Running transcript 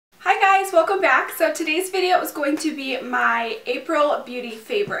guys, welcome back. So today's video is going to be my April beauty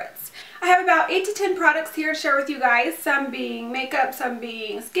favorites. I have about 8 to 10 products here to share with you guys, some being makeup, some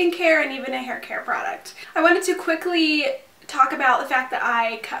being skincare, and even a hair care product. I wanted to quickly talk about the fact that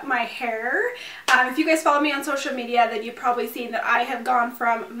I cut my hair. If you guys follow me on social media, then you've probably seen that I have gone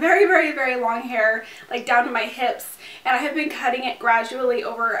from very long hair, like down to my hips, and I have been cutting it gradually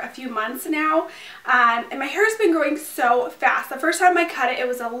over a few months now, and my hair has been growing so fast. The first time I cut it, it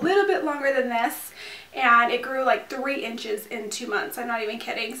was a little bit longer than this, and it grew like 3 inches in 2 months. I'm not even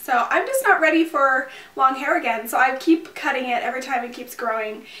kidding. So I'm just not ready for long hair again, so I keep cutting it every time it keeps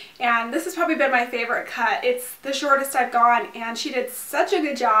growing, and this has probably been my favorite cut. It's the shortest I've gone, and she did such a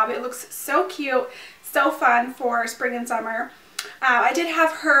good job. It looks so cute, so fun for spring and summer. I did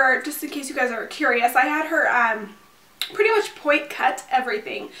have her, just in case you guys are curious, I had her pretty much point cut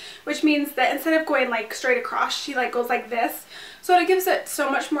everything, which means that instead of going like straight across, she like goes like this, so it gives it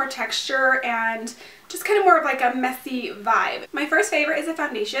so much more texture and just kind of more of like a messy vibe. My first favorite is a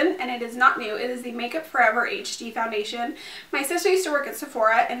foundation, and it is not new. It is the Makeup Forever HD foundation. My sister used to work at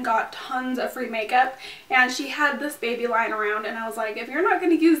Sephora and got tons of free makeup, and she had this baby lying around, and I was like, if you're not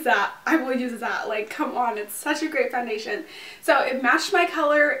going to use that, I will use that. Like, come on, it's such a great foundation. So it matched my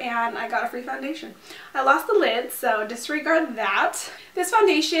color, and I got a free foundation. I lost the lid, so disregard that. This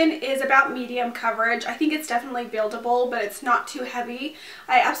foundation is about medium coverage. I think it's definitely buildable, but it's not too heavy.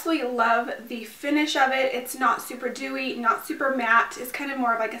 I absolutely love the finish of it. It's not super dewy, not super matte. It's kind of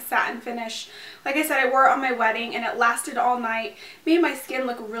more of like a satin finish. Like I said, I wore it on my wedding and it lasted all night. Made my skin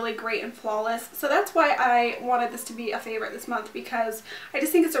look really great and flawless. So that's why I wanted this to be a favorite this month, because I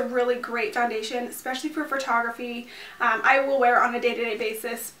just think it's a really great foundation, especially for photography. I will wear it on a day-to-day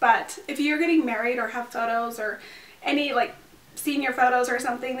basis, but if you're getting married or have photos or any like senior photos or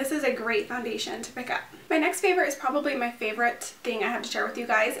something, this is a great foundation to pick up. My next favorite is probably my favorite thing I have to share with you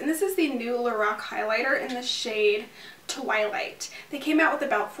guys, and this is the new Lorac highlighter in the shade Twilight. They came out with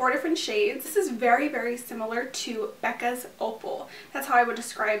about 4 different shades. This is very similar to Becca's Opal. That's how I would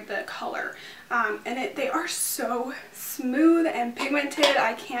describe the color. And they are so smooth and pigmented,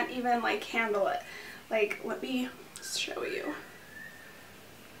 I can't even like handle it. Like, let me show you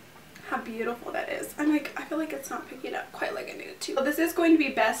how beautiful that is. I'm like, I feel like it's not picking up quite like it needed to. So this is going to be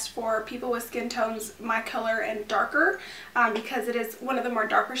best for people with skin tones my color and darker, because it is one of the more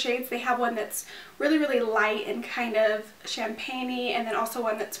darker shades. They have one that's really light and kind of champagne-y, and then also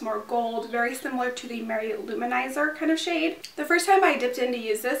one that's more gold, very similar to the Mary Luminizer kind of shade. The first time I dipped in to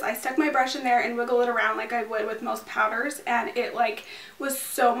use this, I stuck my brush in there and wiggled it around like I would with most powders, and it like was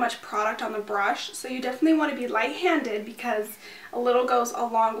so much product on the brush. So you definitely want to be light-handed, because a little goes a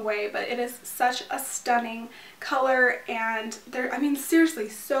long way, but it is such a stunning color, and I mean, seriously,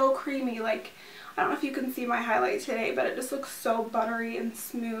 so creamy. Like, I don't know if you can see my highlight today, but it just looks so buttery and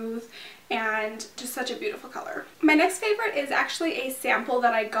smooth and just such a beautiful color. My next favorite is actually a sample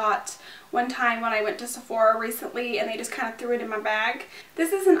that I got one time when I went to Sephora recently, and they just kind of threw it in my bag.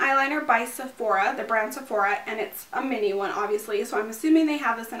 This is an eyeliner by Sephora, the brand Sephora, and it's a mini one obviously, so I'm assuming they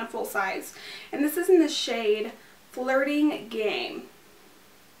have this in a full size. And this is in the shade Flirting Game.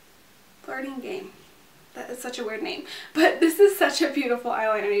 Flirting Game. That is such a weird name. But this is such a beautiful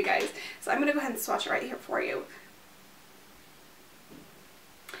eyeliner, you guys. So I'm going to go ahead and swatch it right here for you.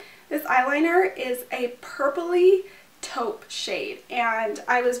 This eyeliner is a purpley taupe shade, and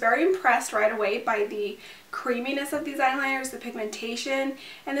I was very impressed right away by the creaminess of these eyeliners, the pigmentation,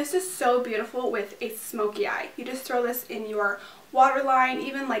 and this is so beautiful with a smoky eye. You just throw this in your waterline,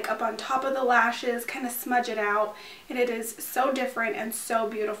 even like up on top of the lashes, kind of smudge it out, and it is so different and so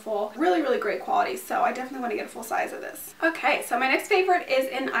beautiful. Really great quality, so I definitely want to get a full size of this. Okay, so my next favorite is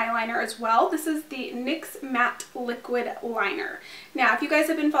an eyeliner as well. This is the NYX Matte Liquid Liner. Now, if you guys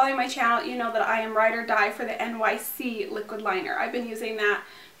have been following my channel, you know that I am ride or die for the NYC liquid liner. I've been using that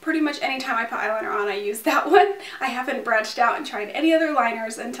pretty much anytime I put eyeliner on, I use that one. I haven't branched out and tried any other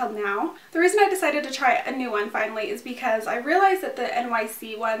liners until now. The reason I decided to try a new one finally is because I realized that the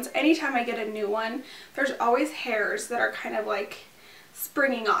NYC ones, anytime I get a new one, there's always hairs that are kind of like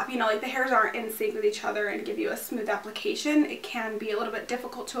springing off. You know, like the hairs aren't in sync with each other and give you a smooth application. It can be a little bit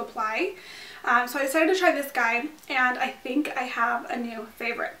difficult to apply. So I decided to try this guy, and I think I have a new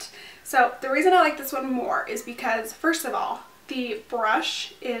favorite. So the reason I like this one more is because, first of all, the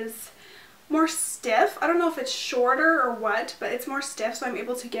brush is more stiff. I don't know if it's shorter or what, but it's more stiff, so I'm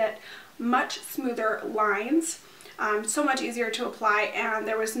able to get much smoother lines. So much easier to apply, and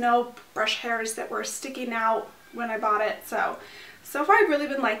there was no brush hairs that were sticking out when I bought it. So far I've really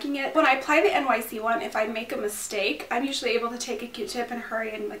been liking it. When I apply the NYC one, if I make a mistake, I'm usually able to take a Q-tip and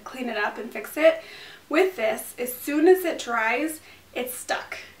hurry and like clean it up and fix it. With this, as soon as it dries, it's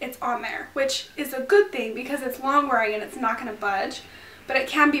stuck. It's on there, which is a good thing because it's long wearing and it's not going to budge. But it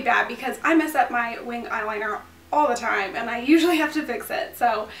can be bad because I mess up my wing eyeliner all the time and I usually have to fix it.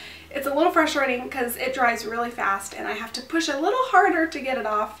 So it's a little frustrating because it dries really fast and I have to push a little harder to get it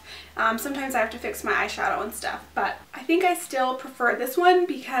off. Sometimes I have to fix my eyeshadow and stuff, but I think I still prefer this one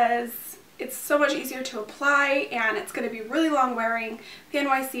because it's so much easier to apply and it's going to be really long wearing. The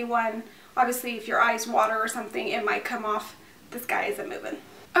NYC one, obviously if your eyes water or something, it might come off. This guy isn't moving.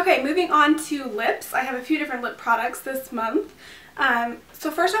 Okay, moving on to lips. I have a few different lip products this month.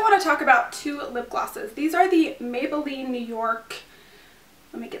 So first I want to talk about two lip glosses. These are the Maybelline New York,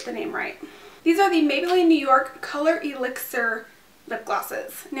 let me get the name right. These are the Maybelline New York Color Elixir lip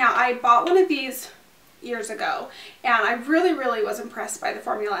glosses. Now I bought one of these years ago and I really was impressed by the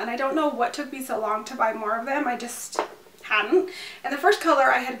formula, and I don't know what took me so long to buy more of them. I just hadn't. And the first color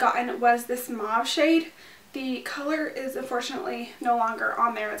I had gotten was this mauve shade. The color is unfortunately no longer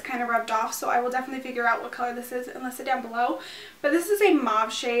on there. It's kind of rubbed off, so I will definitely figure out what color this is and list it down below. But this is a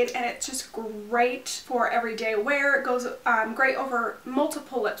mauve shade and it's just great for everyday wear. It goes great over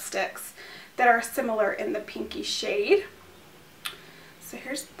multiple lipsticks that are similar in the pinky shade. So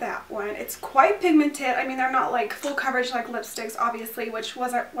here's that one. It's quite pigmented. I mean, they're not like full coverage like lipsticks, obviously, which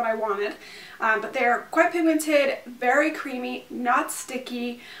wasn't what I wanted. But they're quite pigmented, very creamy, not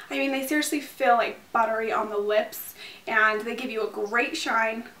sticky. I mean, they seriously feel like buttery on the lips and they give you a great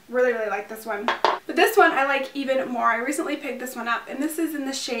shine. Really like this one. But this one I like even more. I recently picked this one up and this is in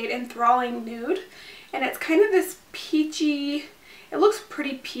the shade Enthralling Nude. And it's kind of this peachy, it looks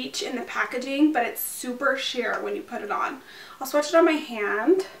pretty peach in the packaging, but it's super sheer when you put it on. I'll swatch it on my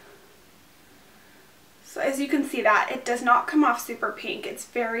hand. So as you can see that, it does not come off super pink. It's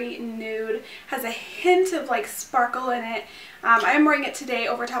very nude, has a hint of like sparkle in it. I am wearing it today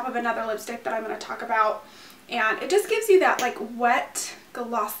over top of another lipstick that I'm going to talk about. And it just gives you that like wet,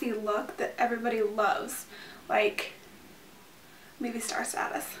 glossy look that everybody loves. Like movie star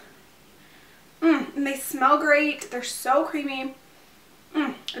status. And they smell great. They're so creamy.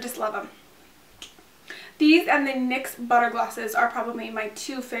 I just love them. These and the NYX Butter Glosses are probably my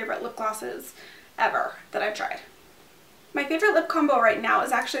two favorite lip glosses ever that I've tried. My favorite lip combo right now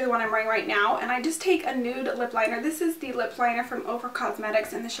is actually the one I'm wearing right now, and I just take a nude lip liner. This is the lip liner from Over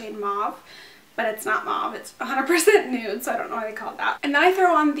Cosmetics in the shade Mauve, but it's not mauve, it's 100% nude, so I don't know why they call it that. And then I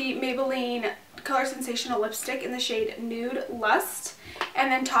throw on the Maybelline Color Sensational lipstick in the shade Nude Lust,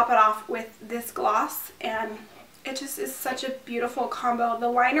 and then top it off with this gloss, and it just is such a beautiful combo. The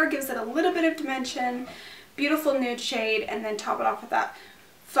liner gives it a little bit of dimension, beautiful nude shade, and then top it off with that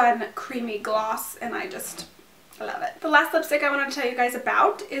fun creamy gloss, and I love it. The last lipstick I want to tell you guys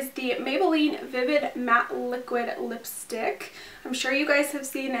about is the Maybelline Vivid Matte Liquid Lipstick. I'm sure you guys have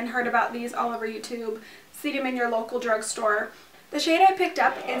seen and heard about these all over YouTube. See them in your local drugstore. The shade I picked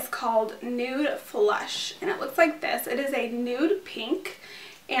up is called Nude Flush, and it looks like this. It is a nude pink,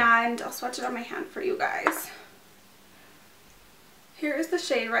 and I'll swatch it on my hand for you guys. Here is the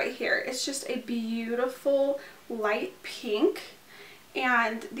shade right here. It's just a beautiful light pink,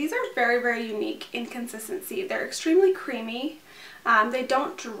 and these are very unique in consistency. They're extremely creamy. They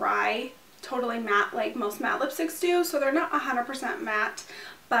don't dry totally matte like most matte lipsticks do, so they're not 100% matte,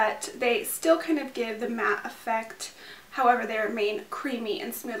 but they still kind of give the matte effect. However, they remain creamy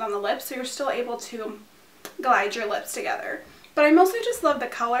and smooth on the lips, so you're still able to glide your lips together. But I mostly just love the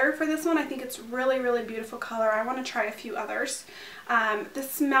color for this one. I think it's really beautiful color. I want to try a few others. The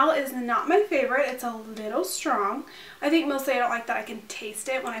smell is not my favorite. It's a little strong. I think mostly I don't like that I can taste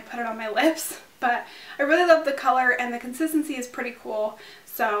it when I put it on my lips. But I really love the color and the consistency is pretty cool.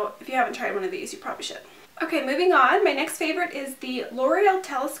 So if you haven't tried one of these, you probably should. Okay, moving on. My next favorite is the L'Oreal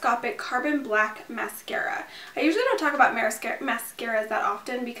Telescopic Carbon Black Mascara. I usually don't talk about mascaras that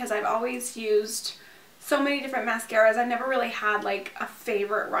often because I've always used so many different mascaras. I've never really had like a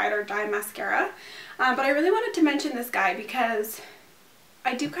favorite ride or die mascara. But I really wanted to mention this guy because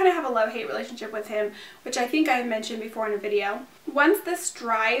I do kind of have a love-hate relationship with him, which I think I mentioned before in a video. Once this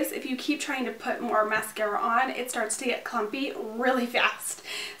dries, if you keep trying to put more mascara on, it starts to get clumpy really fast.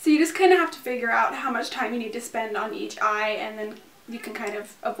 So you just kind of have to figure out how much time you need to spend on each eye, and then you can kind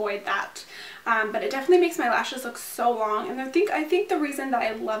of avoid that. But it definitely makes my lashes look so long, and I think the reason that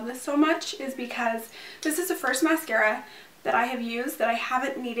I love this so much is because this is the first mascara that I have used that I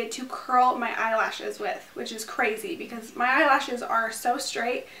haven't needed to curl my eyelashes with, which is crazy because my eyelashes are so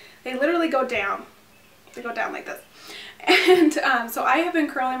straight, they literally go down. They go down like this. And so I have been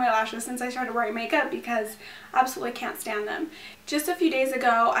curling my lashes since I started wearing makeup because I absolutely can't stand them. Just a few days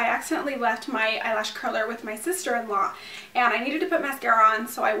ago, I accidentally left my eyelash curler with my sister-in-law, and I needed to put mascara on,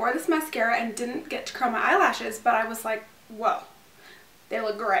 so I wore this mascara and didn't get to curl my eyelashes, but I was like, whoa. they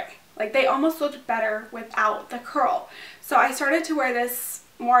look great. Like they almost looked better without the curl. So I started to wear this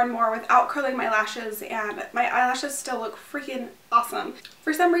more and more without curling my lashes, and my eyelashes still look freaking awesome.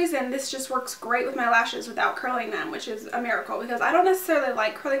 For some reason this just works great with my lashes without curling them, which is a miracle because I don't necessarily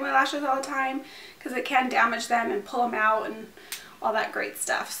like curling my lashes all the time because it can damage them and pull them out and all that great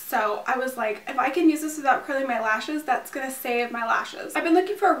stuff. So I was like, if I can use this without curling my lashes, that's gonna save my lashes. I've been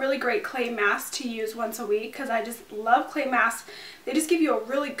looking for a really great clay mask to use once a week because I just love clay masks. They just give you a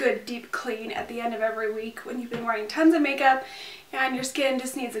really good deep clean at the end of every week when you've been wearing tons of makeup and your skin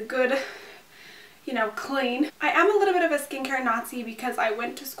just needs a good, you know, clean. I am a little bit of a skincare Nazi because I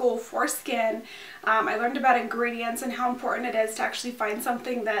went to school for skin. I learned about ingredients and how important it is to actually find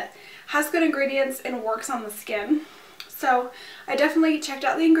something that has good ingredients and works on the skin. So I definitely checked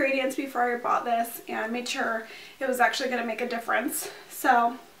out the ingredients before I bought this and made sure it was actually going to make a difference.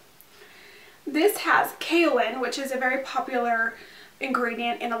 So this has kaolin, which is a very popular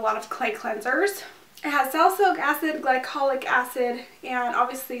ingredient in a lot of clay cleansers. It has salicylic acid, glycolic acid, and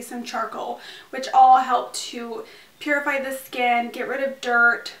obviously some charcoal, which all help to purify the skin, get rid of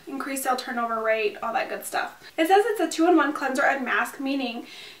dirt, increase cell turnover rate, all that good stuff. It says it's a 2-in-1 cleanser and mask, meaning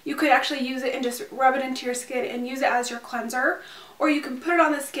you could actually use it and just rub it into your skin and use it as your cleanser, or you can put it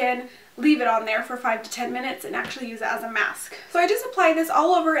on the skin, leave it on there for 5 to 10 minutes and actually use it as a mask. So I just apply this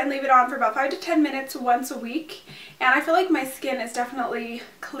all over and leave it on for about 5 to 10 minutes once a week, and I feel like my skin is definitely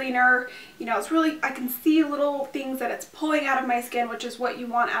cleaner. You know, it's really, I can see little things that it's pulling out of my skin, which is what you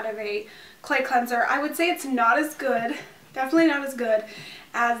want out of a clay cleanser. I would say it's not as good, definitely not as good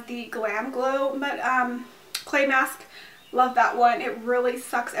as the Glam Glow clay mask. Love that one. It really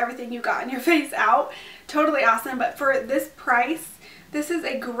sucks everything you got in your face out. Totally awesome. But for this price, this is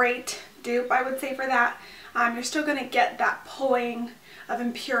a great dupe, I would say, for that. You're still going to get that pulling of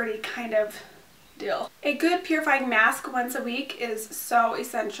impurity kind of deal. A good purifying mask once a week is so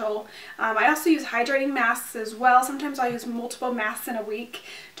essential. I also use hydrating masks as well. Sometimes I'll use multiple masks in a week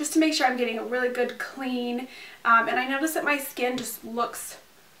just to make sure I'm getting a really good clean. And I notice that my skin just looks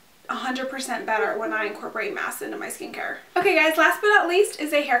 100% better when I incorporate masks into my skincare. Okay guys, last but not least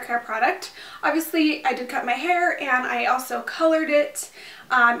is a hair care product. Obviously I did cut my hair and I also colored it.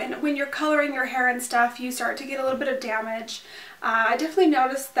 And when you're coloring your hair and stuff, you start to get a little bit of damage. I definitely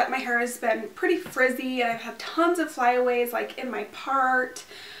noticed that my hair has been pretty frizzy and I've had tons of flyaways like in my part.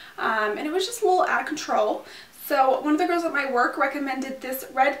 And it was just a little out of control. So one of the girls at my work recommended this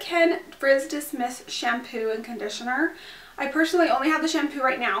Redken Frizz Dismiss shampoo and conditioner. I personally only have the shampoo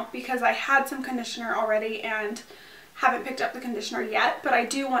right now because I had some conditioner already and haven't picked up the conditioner yet, but I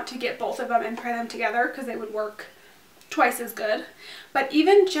do want to get both of them and pair them together because they would work twice as good. But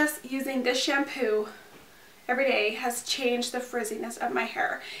even just using this shampoo every day has changed the frizziness of my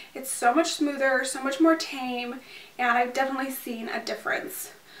hair. It's so much smoother, so much more tame, and I've definitely seen a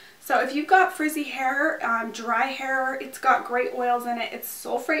difference. So if you've got frizzy hair, dry hair, it's got great oils in it. It's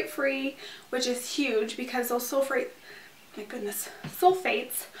sulfate free, which is huge because those sulfates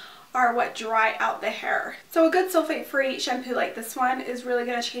are what dry out the hair. So a good sulfate-free shampoo like this one is really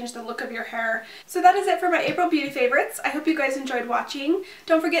going to change the look of your hair. So that is it for my April beauty favorites. I hope you guys enjoyed watching.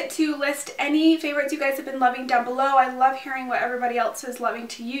 Don't forget to list any favorites you guys have been loving down below. I love hearing what everybody else is loving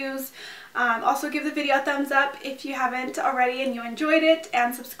to use. Also give the video a thumbs up if you haven't already and you enjoyed it,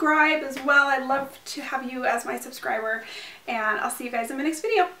 and subscribe as well. I'd love to have you as my subscriber, and I'll see you guys in my next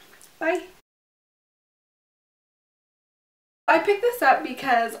video. Bye! I picked this up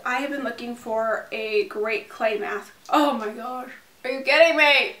because I have been looking for a great clay mask. Oh my gosh. Are you kidding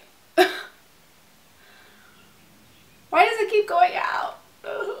me?